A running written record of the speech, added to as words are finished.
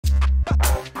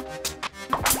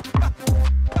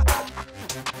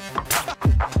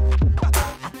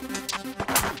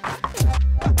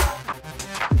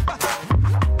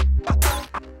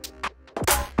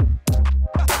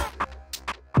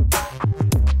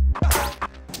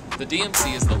The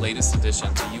DMC is the latest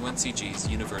addition to UNCG's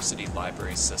University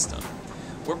Library System.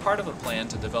 We're part of a plan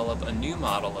to develop a new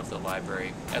model of the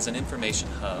library as an information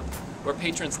hub, where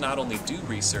patrons not only do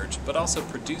research, but also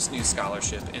produce new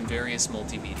scholarship in various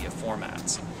multimedia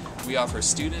formats. We offer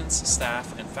students,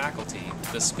 staff, and faculty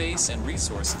the space and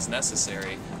resources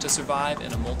necessary to survive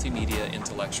in a multimedia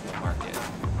intellectual market.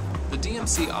 The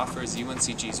DMC offers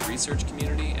UNCG's research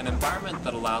community an environment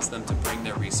that allows them to bring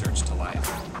their research to life.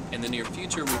 In the near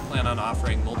future, we plan on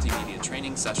offering multimedia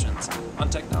training sessions on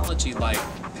technology like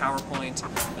PowerPoint,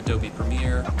 Adobe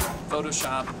Premiere,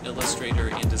 Photoshop, Illustrator,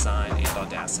 InDesign, and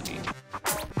Audacity.